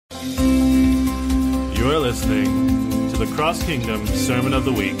You are listening to the Cross Kingdom Sermon of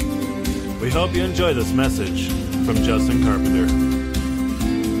the Week. We hope you enjoy this message from Justin Carpenter.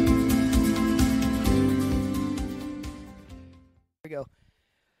 Here we go.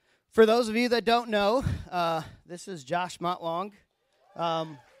 For those of you that don't know, this is Josh Motlong. I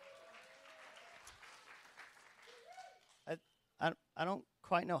don't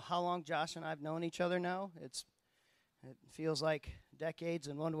quite know how long Josh and I have known each other now. It feels like decades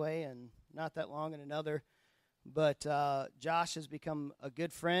in one way and not that long in another. But Josh has become a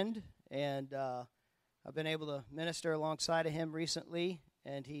good friend, and I've been able to minister alongside of him recently,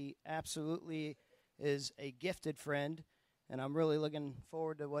 and he absolutely is a gifted friend, and I'm really looking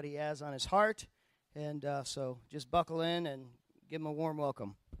forward to what he has on his heart. And so just buckle in and give him a warm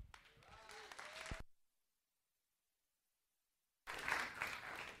welcome.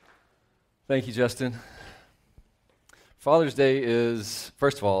 Thank you, Justin. Father's Day is,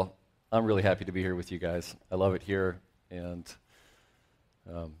 first of all, I'm really happy to be here with you guys. I love it here, and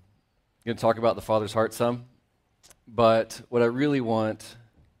I'm going to talk about the Father's heart some, but what I really want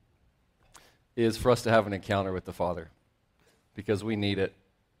is for us to have an encounter with the Father, because we need it.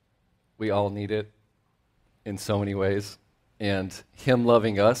 We all need it in so many ways, and Him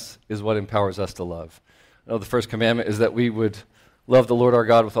loving us is what empowers us to love. I know the first commandment is that we would love the Lord our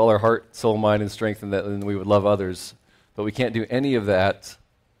God with all our heart, soul, mind, and strength, and that then we would love others. But we can't do any of that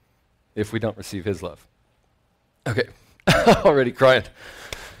if we don't receive His love. Okay, already crying.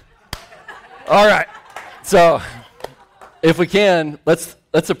 All right, so if we can, let's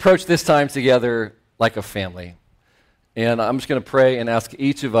approach this time together like a family. And I'm just going to pray and ask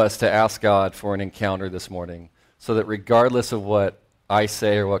each of us to ask God for an encounter this morning, so that regardless of what I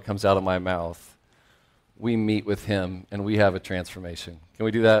say or what comes out of my mouth, we meet with Him and we have a transformation. Can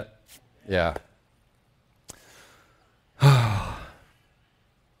we do that? Yeah.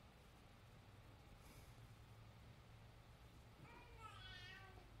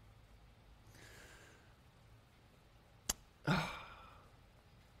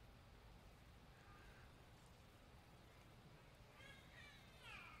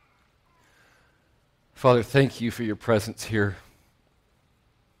 Father, thank you for your presence here.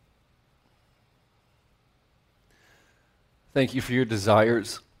 Thank you for your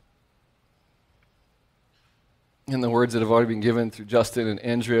desires and the words that have already been given through Justin and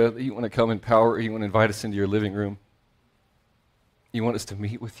Andrea, that you want to come in power, you want to invite us into your living room. You want us to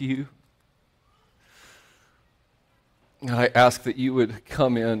meet with you. And I ask that you would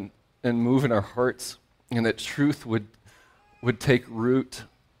come in and move in our hearts, and that truth would take root,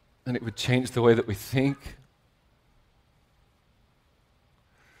 and it would change the way that we think.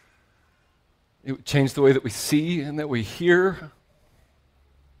 It would change the way that we see and that we hear.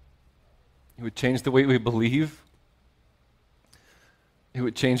 It would change the way we believe. It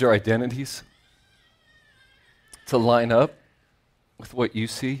would change our identities to line up with what you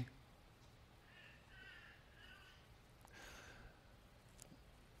see.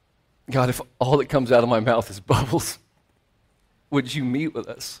 God, if all that comes out of my mouth is bubbles, would you meet with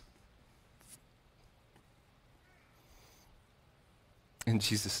us? In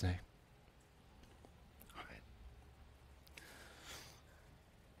Jesus' name. All right.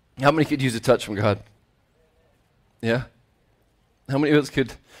 How many could use a touch from God? Yeah? How many of us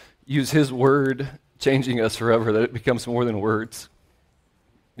could use His word changing us forever, that it becomes more than words?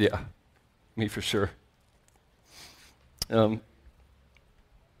 Yeah, me for sure. Not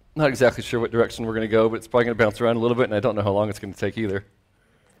exactly sure what direction we're going to go, but it's probably going to bounce around a little bit, and I don't know how long it's going to take either.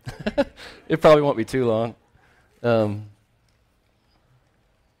 It probably won't be too long.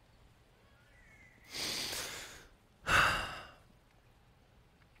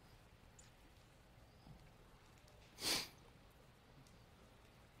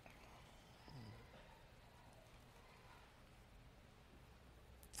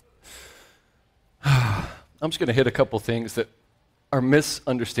 I'm just going to hit a couple things that are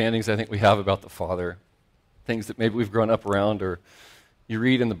misunderstandings I think we have about the Father, things that maybe we've grown up around, or you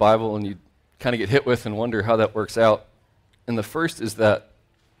read in the Bible and you kind of get hit with and wonder how that works out. And the first is that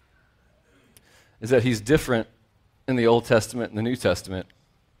He's different in the Old Testament and the New Testament.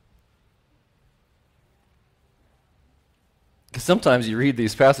 Because sometimes you read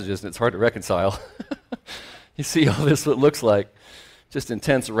these passages and it's hard to reconcile. You see all this, what looks like just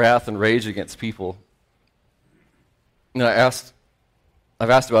intense wrath and rage against people. And I've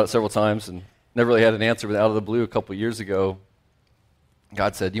asked about it several times and never really had an answer, but out of the blue a couple years ago,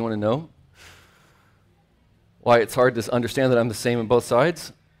 God said, "You want to know why it's hard to understand that I'm the same on both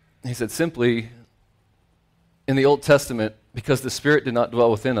sides?" He said, simply, in the Old Testament, because the Spirit did not dwell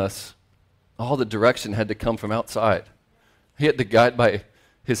within us, all the direction had to come from outside. He had to guide by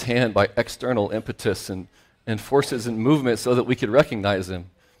his hand by external impetus and forces and movement so that we could recognize him.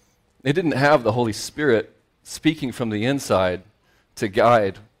 They didn't have the Holy Spirit speaking from the inside to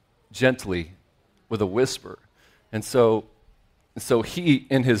guide gently with a whisper. And so he,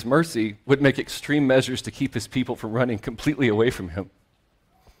 in his mercy, would make extreme measures to keep his people from running completely away from him.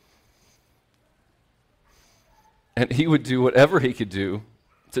 And he would do whatever he could do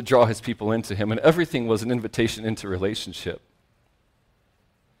to draw his people into him, and everything was an invitation into relationship.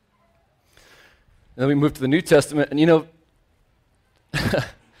 And then we move to the New Testament, and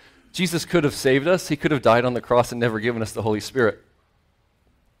Jesus could have saved us. He could have died on the cross and never given us the Holy Spirit.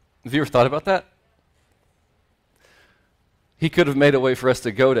 Have you ever thought about that? He could have made a way for us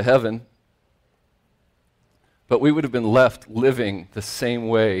to go to heaven, but we would have been left living the same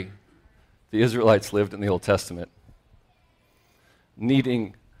way the Israelites lived in the Old Testament,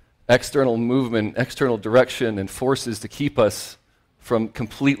 needing external movement, external direction, and forces to keep us from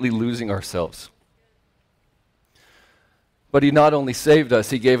completely losing ourselves. But he not only saved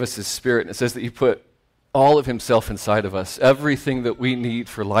us, he gave us his Spirit, and it says that he put all of himself inside of us, everything that we need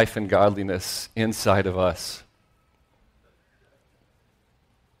for life and godliness inside of us.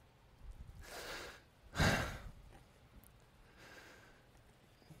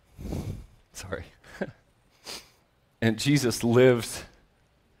 Sorry. And Jesus lived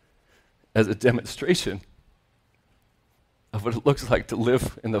as a demonstration of what it looks like to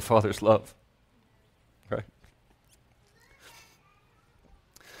live in the Father's love. Right?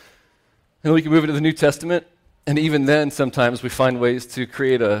 And we can move into the New Testament, and even then, sometimes we find ways to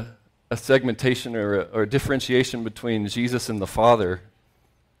create a segmentation or a differentiation between Jesus and the Father.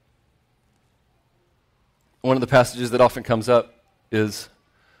 One of the passages that often comes up is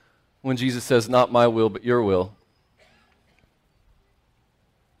when Jesus says, "Not my will, but your will."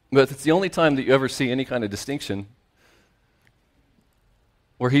 But it's the only time that you ever see any kind of distinction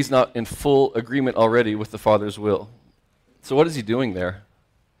where he's not in full agreement already with the Father's will. So what is he doing there?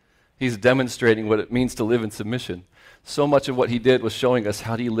 He's demonstrating what it means to live in submission. So much of what he did was showing us,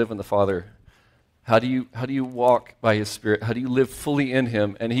 how do you live in the Father? How do you walk by his Spirit? How do you live fully in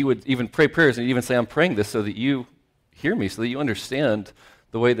him? And he would even pray prayers and even say, "I'm praying this so that you hear me, so that you understand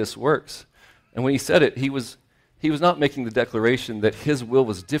the way this works." And when he said it, he was not making the declaration that his will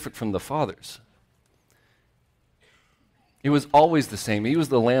was different from the Father's. It was always the same. He was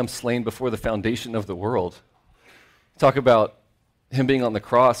the lamb slain before the foundation of the world. Talk about him being on the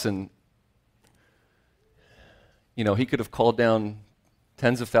cross, and he could have called down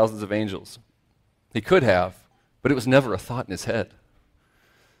tens of thousands of angels. He could have, but it was never a thought in his head.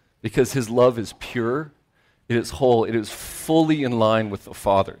 Because his love is pure, it is whole, it is fully in line with the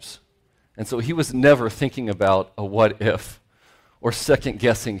Father's. And so he was never thinking about a what if or second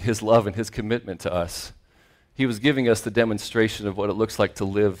guessing his love and his commitment to us. He was giving us the demonstration of what it looks like to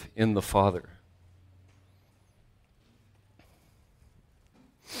live in the Father.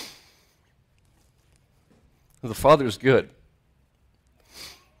 The Father is good.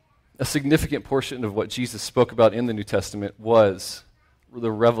 A significant portion of what Jesus spoke about in the New Testament was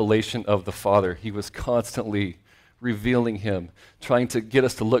the revelation of the Father. He was constantly revealing him, trying to get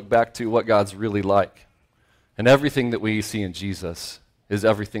us to look back to what God's really like. And everything that we see in Jesus is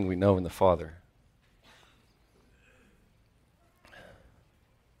everything we know in the Father.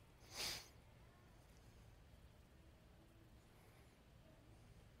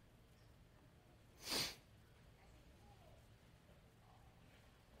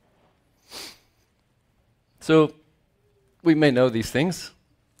 So we may know these things.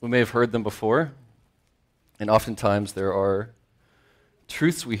 We may have heard them before. And oftentimes there are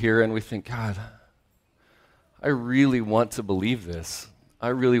truths we hear and we think, God, I really want to believe this. I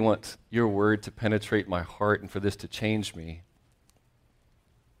really want your word to penetrate my heart and for this to change me.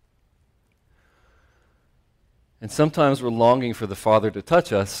 And sometimes we're longing for the Father to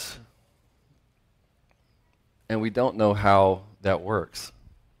touch us, and we don't know how that works.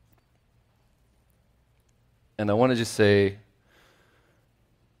 And I want to just say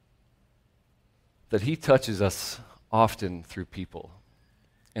that he touches us often through people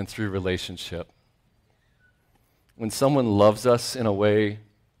and through relationship. When someone loves us in a way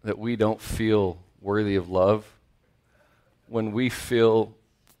that we don't feel worthy of love, when we feel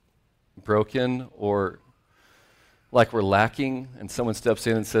broken or like we're lacking, and someone steps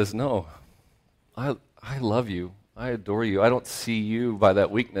in and says, "No, I love you, I adore you, I don't see you by that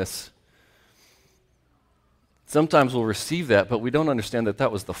weakness." Sometimes we'll receive that, but we don't understand that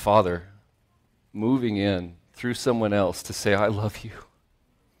that was the Father moving in through someone else to say, "I love you.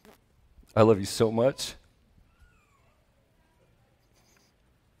 I love you so much."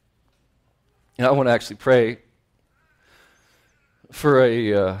 And I want to actually pray for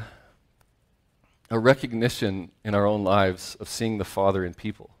a recognition in our own lives of seeing the Father in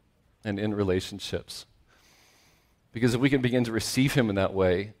people and in relationships. Because if we can begin to receive him in that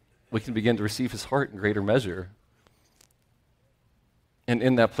way, we can begin to receive his heart in greater measure. And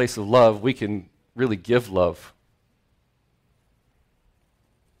in that place of love, we can really give love.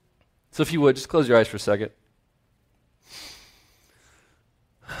 So if you would, just close your eyes for a second.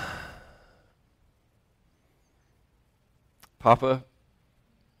 Papa,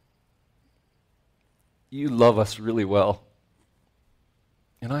 you love us really well.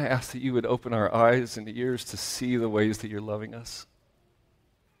 And I ask that you would open our eyes and ears to see the ways that you're loving us.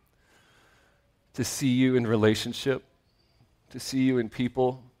 To see you in relationship, to see you in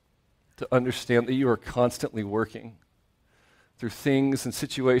people, to understand that you are constantly working through things and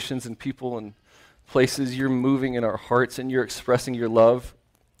situations and people and places. You're moving in our hearts and you're expressing your love,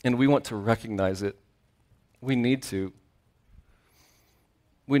 and we want to recognize it. We need to.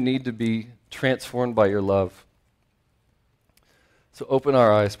 We need to be transformed by your love. So open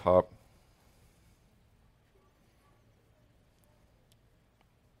our eyes, Pop.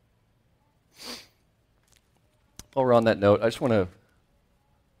 While we're on that note, I just want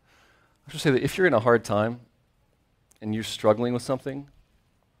to say that if you're in a hard time and you're struggling with something,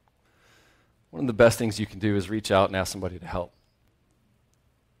 one of the best things you can do is reach out and ask somebody to help.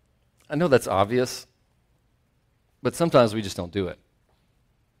 I know that's obvious, but sometimes we just don't do it.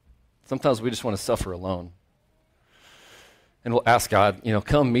 Sometimes we just want to suffer alone. And we'll ask God,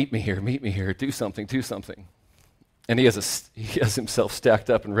 come meet me here, do something. And he has himself stacked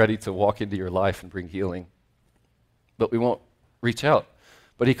up and ready to walk into your life and bring healing. But we won't reach out.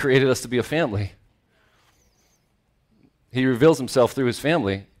 But he created us to be a family. He reveals himself through his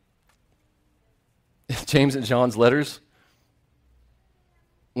family. James and John's letters,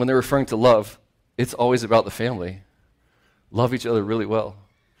 when they're referring to love, it's always about the family. Love each other really well.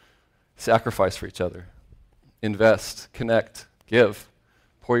 Sacrifice for each other. Invest, connect, give,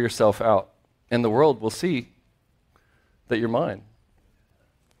 pour yourself out. And the world will see that you're mine.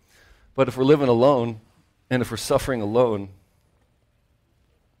 But if we're living alone, and if we're suffering alone,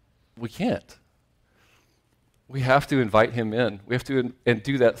 we can't. We have to invite him in. We have to and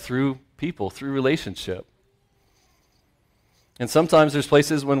do that through people, through relationship. And sometimes there's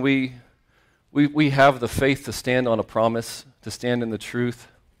places when we have the faith to stand on a promise, to stand in the truth,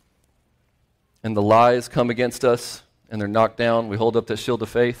 and the lies come against us, and they're knocked down. We hold up that shield of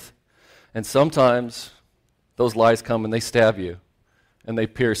faith. And sometimes those lies come and they stab you, and they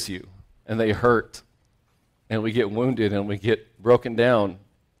pierce you, and they hurt, and we get wounded, and we get broken down.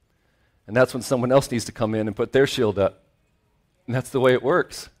 And that's when someone else needs to come in and put their shield up. And that's the way it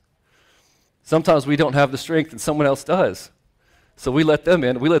works. Sometimes we don't have the strength, and someone else does. So we let them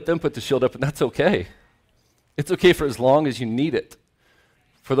in, we let them put the shield up, and that's okay. It's okay for as long as you need it.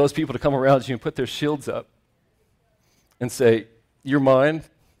 For those people to come around you and put their shields up and say, you're mine,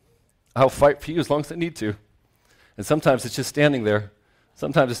 I'll fight for you as long as I need to. And sometimes it's just standing there.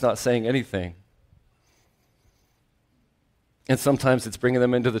 Sometimes it's not saying anything. And sometimes it's bringing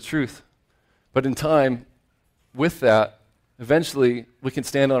them into the truth. But in time, with that, eventually we can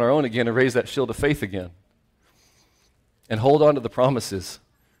stand on our own again and raise that shield of faith again. And hold on to the promises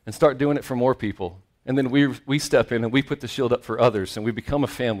and start doing it for more people. And then we step in and we put the shield up for others, and we become a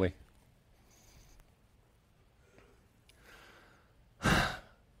family.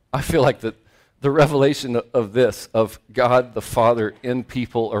 I feel like the revelation of this, of God the Father in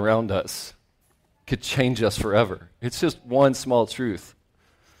people around us, could change us forever. It's just one small truth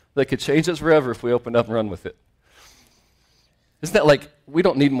that could change us forever if we open up and run with it. Isn't that like, we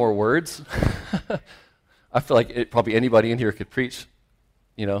don't need more words? I feel like probably anybody in here could preach,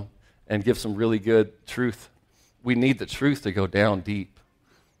 and give some really good truth. We need the truth to go down deep.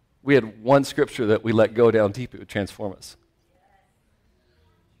 We had one scripture that we let go down deep, it would transform us.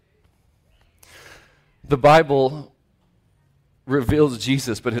 The Bible reveals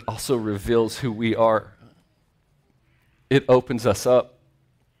Jesus, but it also reveals who we are. It opens us up.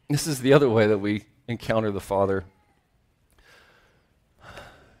 This is the other way that we encounter the Father.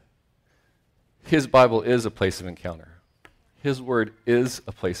 His Bible is a place of encounter. His word is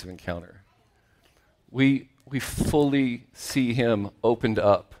a place of encounter. We fully see him opened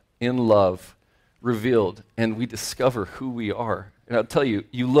up in love, revealed, and we discover who we are. And I'll tell you,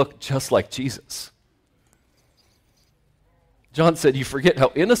 you look just like Jesus. John said, you forget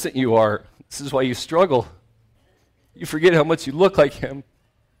how innocent you are. This is why you struggle. You forget how much you look like him.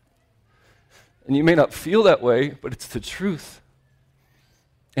 And you may not feel that way, but it's the truth.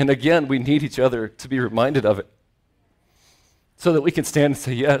 And again, we need each other to be reminded of it, so that we can stand and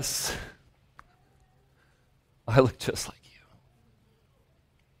say, yes, I look just like you.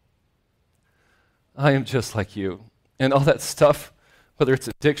 I am just like you. And all that stuff, whether it's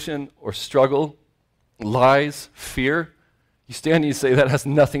addiction or struggle, lies, fear, you stand and you say, that has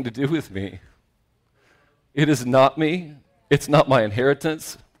nothing to do with me. It is not me. It's not my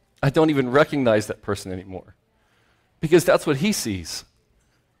inheritance. I don't even recognize that person anymore. Because that's what he sees.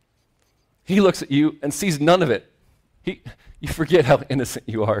 He looks at you and sees none of it. You forget how innocent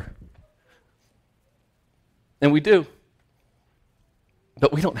you are. And we do.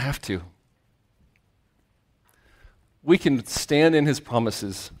 But we don't have to. We can stand in his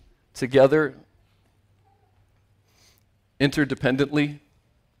promises together, interdependently,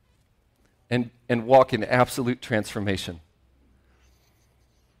 and walk in absolute transformation.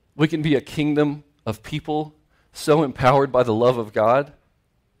 We can be a kingdom of people so empowered by the love of God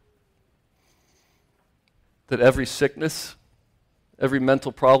that every sickness, every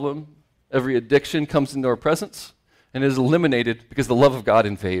mental problem, every addiction comes into our presence and is eliminated because the love of God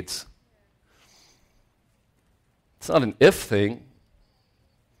invades. It's not an if thing.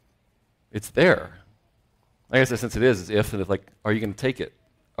 It's there. I guess since it is, it's if, and it's like, are you going to take it?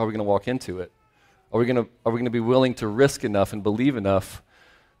 Are we going to walk into it? Are we going to be willing to risk enough and believe enough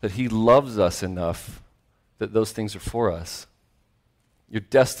that he loves us enough that those things are for us? Your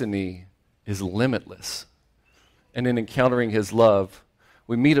destiny is limitless. And in encountering his love,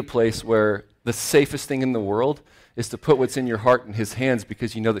 we meet a place where the safest thing in the world is to put what's in your heart in his hands,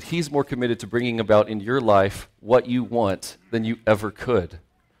 because you know that he's more committed to bringing about in your life what you want than you ever could.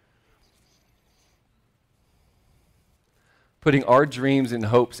 Putting our dreams and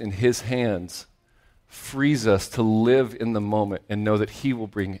hopes in his hands frees us to live in the moment and know that he will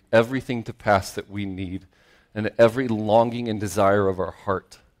bring everything to pass that we need and every longing and desire of our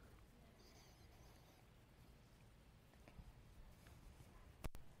heart.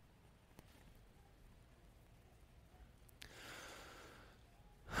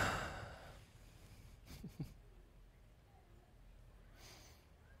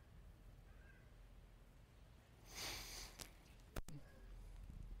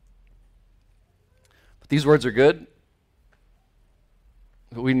 These words are good,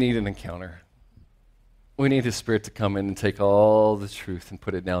 but we need an encounter. We need his Spirit to come in and take all the truth and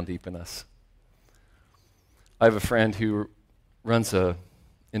put it down deep in us. I have a friend who runs an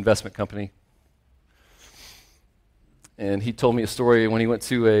investment company, and he told me a story when he went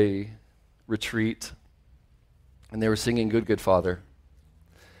to a retreat, and they were singing Good, Good Father.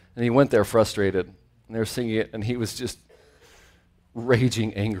 And he went there frustrated, and they were singing it, and he was just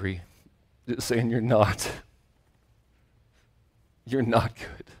raging angry. Just saying, you're not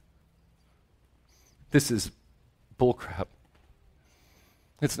good. This is bullcrap.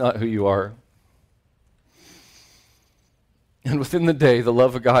 It's not who you are. And within the day, the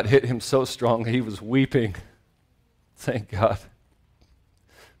love of God hit him so strong, he was weeping, saying, God,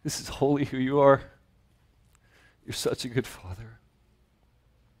 this is wholly who you are. You're such a good Father.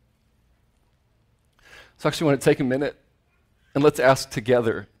 So I actually want to take a minute and let's ask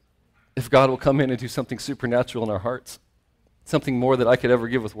together if God will come in and do something supernatural in our hearts, something more than I could ever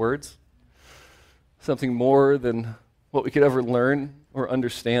give with words, something more than what we could ever learn or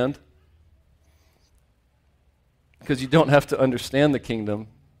understand. Because you don't have to understand the kingdom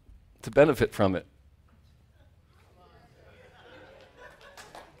to benefit from it.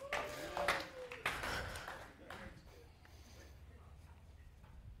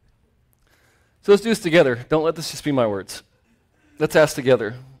 So let's do this together. Don't let this just be my words. Let's ask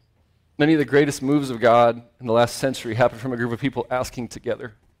together. Many of the greatest moves of God in the last century happened from a group of people asking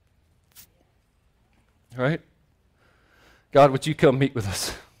together. All right? God, would you come meet with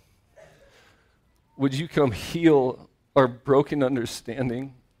us? Would you come heal our broken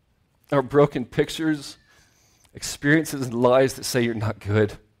understanding, our broken pictures, experiences, and lies that say you're not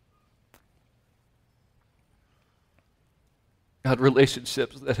good? God,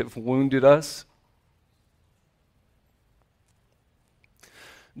 relationships that have wounded us,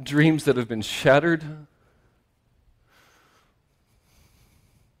 dreams that have been shattered,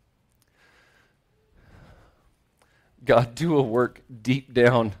 God, do a work deep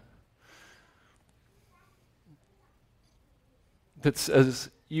down that says,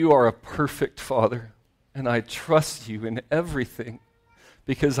 you are a perfect Father, and I trust you in everything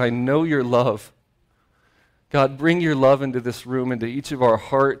because I know your love. God, bring your love into this room, into each of our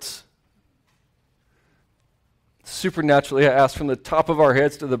hearts. Supernaturally, I ask from the top of our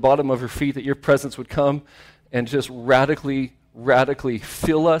heads to the bottom of our feet that your presence would come and just radically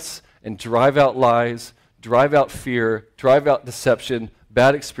fill us and drive out lies, drive out fear, drive out deception,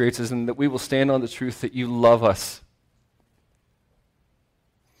 bad experiences, and that we will stand on the truth that you love us.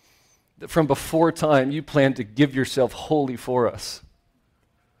 That from before time, you planned to give yourself wholly for us.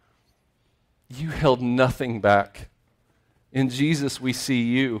 you held nothing back. In Jesus, we see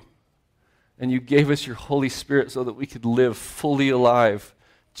you. And you gave us your Holy Spirit so that we could live fully alive,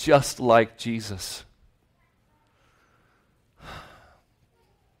 just like Jesus.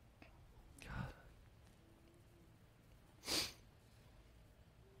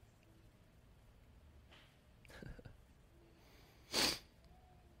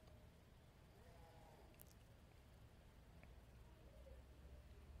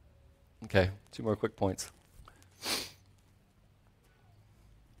 Okay, 2 more quick points.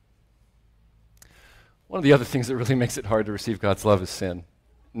 One of the other things that really makes it hard to receive God's love is sin.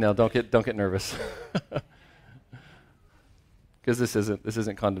 Now, don't get nervous, because this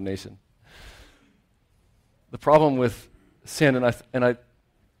isn't condemnation. The problem with sin, and I,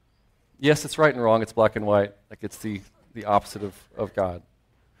 yes, it's right and wrong. It's black and white. Like it's the opposite of God.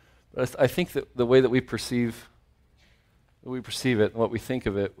 But I think that the way that we perceive it and what we think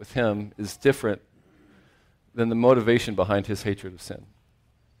of it with Him is different than the motivation behind His hatred of sin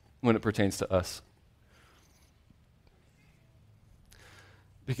when it pertains to us.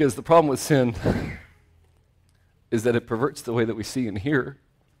 Because the problem with sin is that it perverts the way that we see and hear,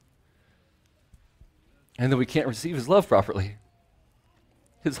 and that we can't receive His love properly.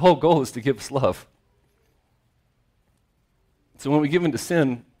 His whole goal is to give us love. So when we give in to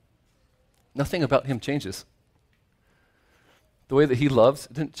sin, nothing about Him changes. The way that He loves,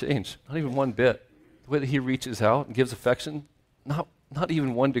 it didn't change, not even one bit. The way that He reaches out and gives affection, not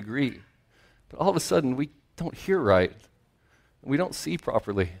even 1 degree. But all of a sudden, we don't hear right. We don't see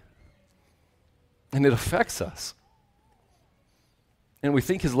properly. And it affects us. And we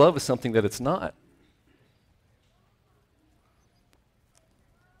think His love is something that it's not.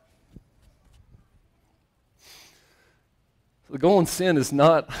 The goal in sin is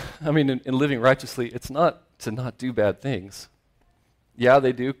not, in living righteously, it's not to not do bad things. Yeah,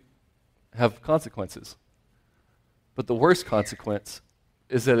 they do have consequences. But the worst consequence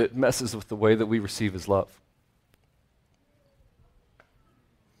is that it messes with the way that we receive His love.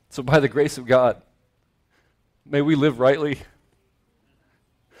 So by the grace of God, may we live rightly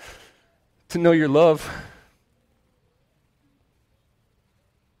to know your love.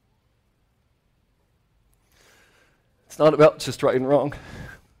 It's not about just right and wrong.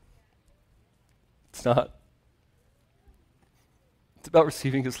 It's not. It's about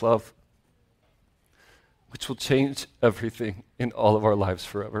receiving His love, which will change everything in all of our lives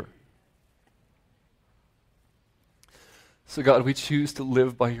forever. So God, we choose to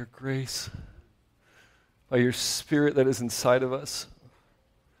live by your grace, by your Spirit that is inside of us.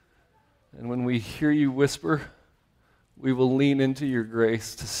 And when we hear you whisper, we will lean into your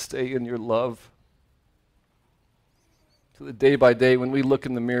grace to stay in your love. So that day by day, when we look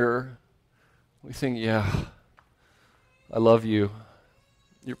in the mirror, we think, yeah, I love you.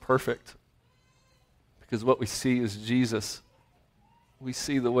 You're perfect. Because what we see is Jesus. We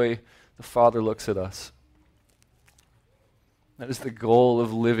see the way the Father looks at us. That is the goal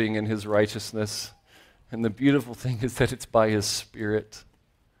of living in His righteousness. And the beautiful thing is that it's by His Spirit.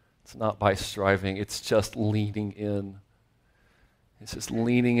 It's not by striving. It's just leaning in. It's just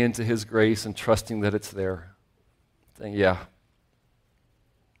leaning into His grace and trusting that it's there. Saying, yeah,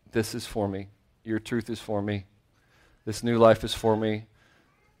 this is for me. Your truth is for me. This new life is for me.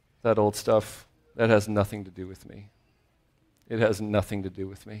 That old stuff, that has nothing to do with me. It has nothing to do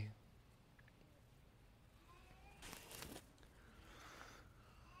with me.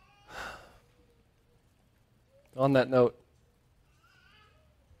 On that note,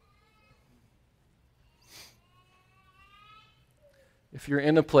 if you're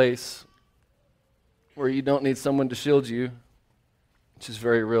in a place where you don't need someone to shield you, which is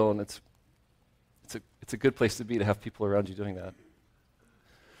very real, and it's a good place to be, to have people around you doing that.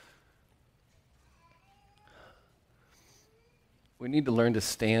 We need to learn to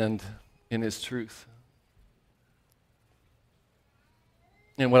stand in His truth.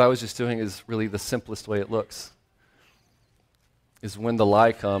 And what I was just doing is really the simplest way it looks. Is when the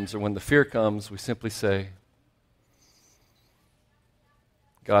lie comes or when the fear comes, we simply say,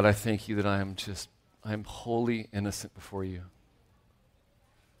 God, I thank you that I am wholly innocent before you.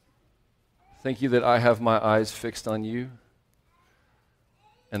 Thank you that I have my eyes fixed on you,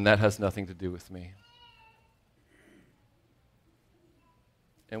 and that has nothing to do with me.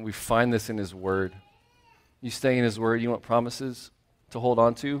 And we find this in His Word. You stay in His Word, you want promises to hold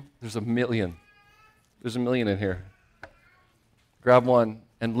on to? There's a million. There's a million in here. Grab one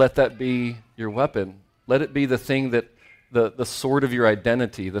and let that be your weapon. Let it be the thing that, the sword of your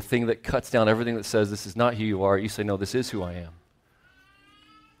identity, the thing that cuts down everything that says this is not who you are. You say, no, this is who I am.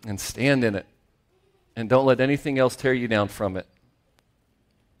 And stand in it. And don't let anything else tear you down from it.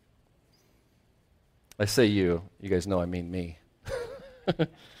 I say you guys know I mean me.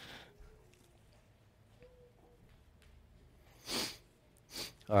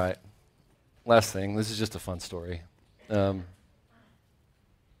 All right, last thing. This is just a fun story. I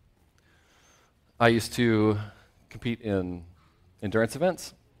used to compete in endurance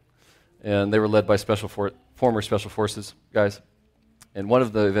events, and they were led by former Special Forces guys. And one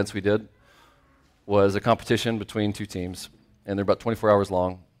of the events we did was a competition between two teams, and they're about 24 hours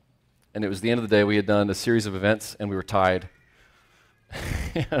long. And it was the end of the day. We had done a series of events, and we were tied.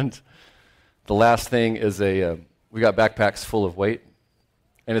 And the last thing is we got backpacks full of weight,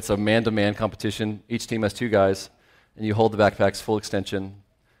 and it's a man-to-man competition. Each team has two guys, and you hold the backpacks full extension.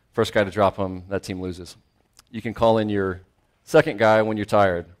 First guy to drop them, that team loses. You can call in your second guy when you're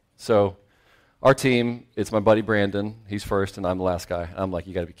tired. So our team, it's my buddy Brandon. He's first, and I'm the last guy. I'm like,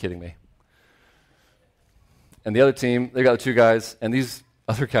 you got to be kidding me. And the other team, they got the two guys, and these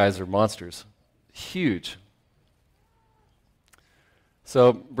other guys are monsters. Huge.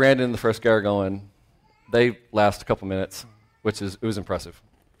 So Brandon and the first guy are going. They last a couple minutes, it was impressive.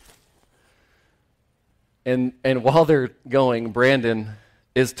 And while they're going, Brandon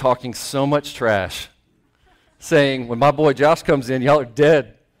is talking so much trash, saying, when my boy Josh comes in, y'all are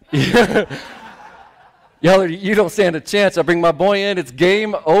dead. You don't stand a chance. I bring my boy in, it's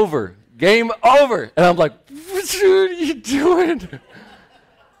game over. Game over. And I'm like, what are you doing?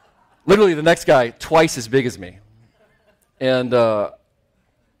 Literally the next guy, twice as big as me. And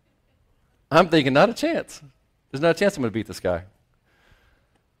I'm thinking, not a chance. There's not a chance I'm going to beat this guy.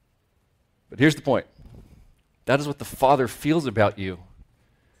 But here's the point. That is what the Father feels about you.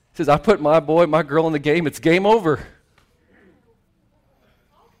 He says, I put my boy, my girl in the game. It's game over.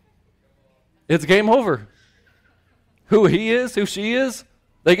 It's game over. Who he is, who she is,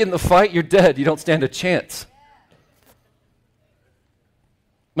 they get in the fight, you're dead. You don't stand a chance.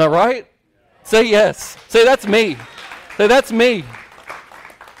 Am I right? Say yes. Say that's me. Say that's me.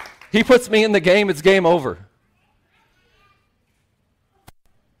 He puts me in the game, it's game over.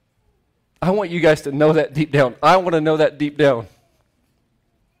 I want you guys to know that deep down. I want to know that deep down.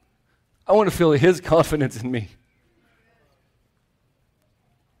 I want to feel his confidence in me.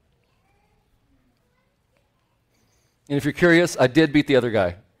 And if you're curious, I did beat the other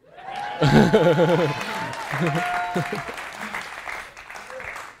guy.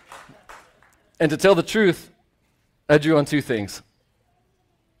 And to tell the truth, I drew on two things.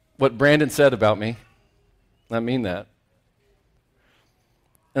 What Brandon said about me, I mean that.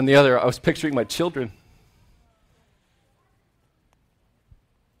 And the other, I was picturing my children.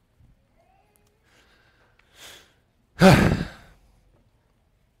 I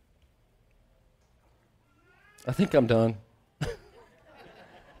think I'm done.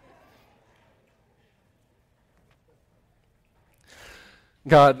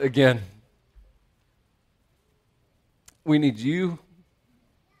 God, again, we need you,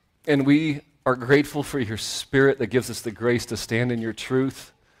 and we are grateful for your Spirit that gives us the grace to stand in your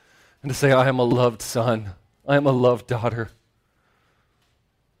truth and to say, I am a loved son. I am a loved daughter.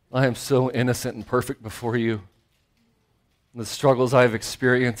 I am so innocent and perfect before you. The struggles I have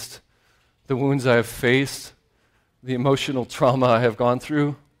experienced, the wounds I have faced, the emotional trauma I have gone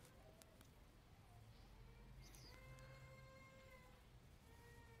through.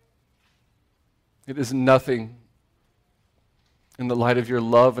 It is nothing in the light of your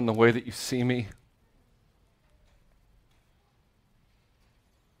love and the way that you see me.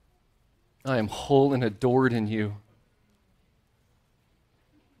 I am whole and adored in you.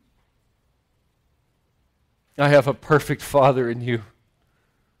 I have a perfect Father in you.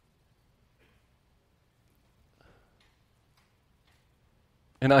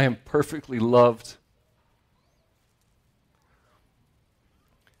 And I am perfectly loved.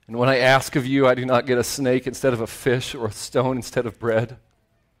 And when I ask of you, I do not get a snake instead of a fish or a stone instead of bread.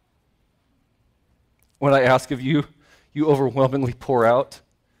 When I ask of you, you overwhelmingly pour out.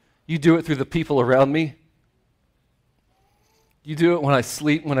 You do it through the people around me. You do it when I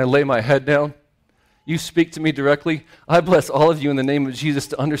sleep, when I lay my head down. You speak to me directly. I bless all of you in the name of Jesus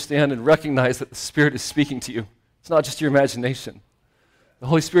to understand and recognize that the Spirit is speaking to you. It's not just your imagination. The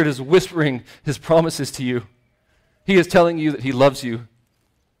Holy Spirit is whispering His promises to you. He is telling you that He loves you.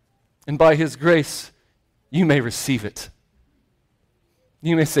 And by His grace, you may receive it.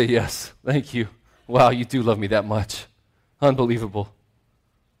 You may say, yes, thank you. Wow, you do love me that much. Unbelievable.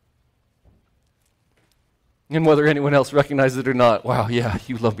 And whether anyone else recognizes it or not, wow, yeah,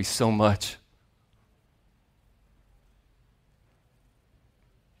 you love me so much.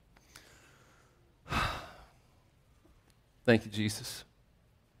 Thank you, Jesus.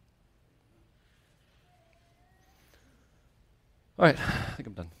 All right, I think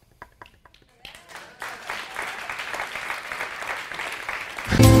I'm done.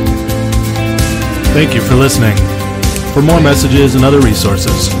 Thank you for listening. For more messages and other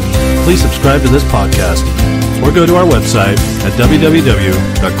resources, please subscribe to this podcast or go to our website at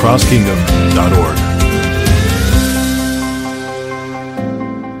www.crosskingdom.org.